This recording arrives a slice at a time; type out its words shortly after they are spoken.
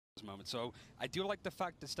moment. So I do like the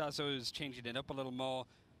fact that Stazo is changing it up a little more.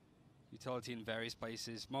 Utility in various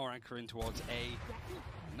places, more anchoring towards A.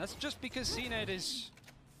 And that's just because cNed is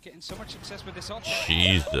getting so much success with this option.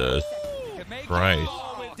 Jesus Christ.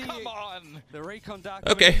 Oh, come on! The recon dark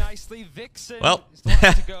Okay. nicely. Vixen Well. is the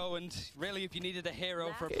last to go, and really, if you needed a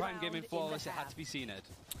hero for a prime game in Flawless, it had to be cNed.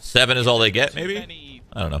 7 is all they get, maybe?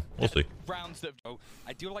 I don't know. We'll see.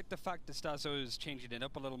 I do like the fact that Stazo is changing it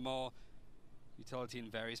up a little more. Utility in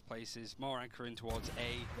various places, more anchoring towards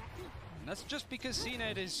A. And that's just because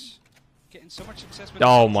cNed is getting so much success with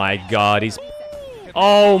Oh my god, he's...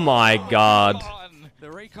 Oh my god. The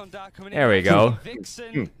recon dark coming There we go.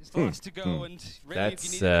 Vixen is the last to go, and really, if you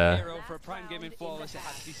That's, needed a hero for a prime game in Flawless, it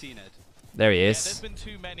had to be cNed. There he Yeah, there's is. been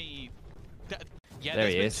too many... Yeah, There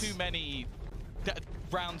there's he been is. too many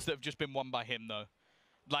rounds that have just been won by him, though.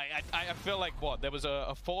 Like, I feel like, what, there was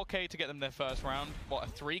a 4K to get them their first round, what, a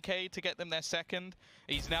 3K to get them their second?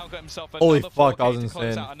 He's now got himself another Holy fuck, 4K that was to close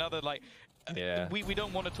insane. out another, like... Yeah. We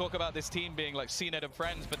don't want to talk about this team being like cNed and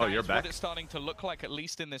friends, but Oh, that's you're what back. it's starting to look like, at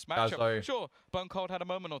least in this Yeah, matchup. sorry. Sure, Bone Cold had a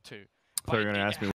moment or two. Thought you were but gonna ask me